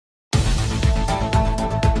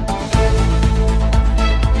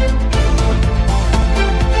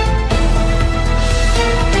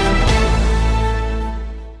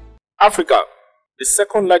Africa, the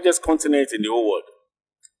second largest continent in the whole world,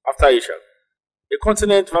 after Asia, a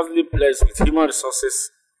continent vastly blessed with human resources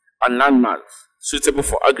and landmass suitable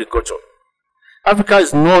for agriculture. Africa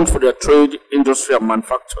is known for their trade, industry, and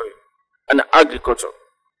manufacturing, and agriculture.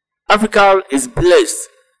 Africa is blessed,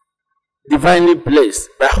 divinely blessed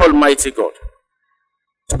by Almighty God,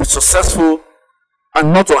 to be successful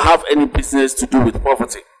and not to have any business to do with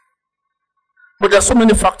poverty. But there are so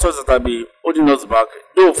many factors that are be holding us back,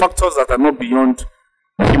 though factors that are not beyond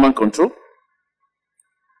human control.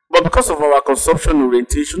 But because of our consumption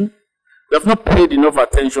orientation, we have not paid enough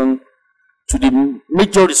attention to the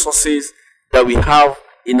major resources that we have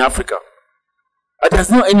in Africa. And there's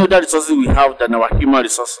no any other resources we have than our human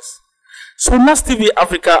resources. So NAS TV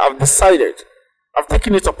Africa have decided, have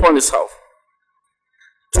taken it upon itself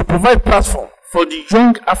to provide platform for the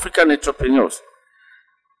young African entrepreneurs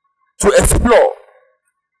to explore,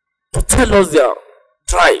 to tell us their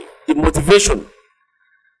drive, the motivation,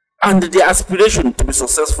 and the aspiration to be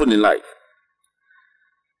successful in life.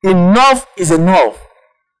 Enough is enough.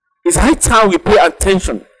 It's high time we pay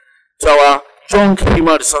attention to our young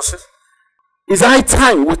human resources. It's high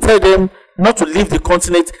time we tell them not to leave the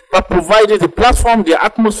continent, but providing the platform, the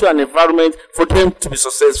atmosphere, and environment for them to be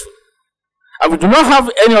successful. And we do not have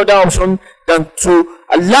any other option than to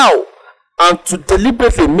allow and to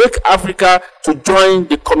deliberately make Africa to join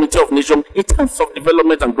the Community of Nations in terms of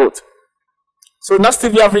development and growth. So NAS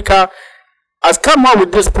TV Africa has come out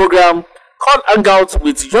with this program called Hangout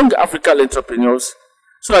with Young African Entrepreneurs,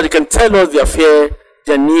 so that they can tell us their fear,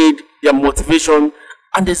 their need, their motivation,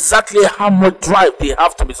 and exactly how much drive they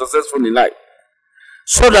have to be successful in life.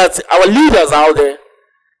 So that our leaders out there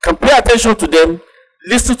can pay attention to them,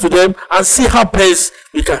 listen to them, and see how best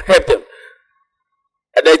we can help them.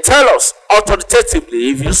 And they tell us authoritatively,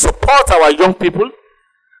 if you support our young people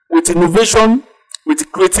with innovation,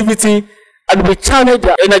 with creativity, and we channel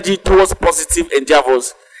their energy towards positive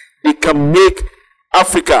endeavors, they can make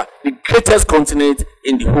Africa the greatest continent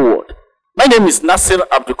in the whole world. My name is Nasir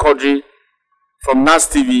Abdulkadir from NAS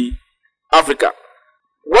TV Africa.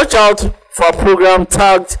 Watch out for a program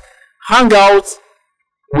tagged Hangout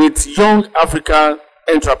with Young African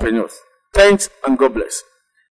Entrepreneurs. Thanks and God bless.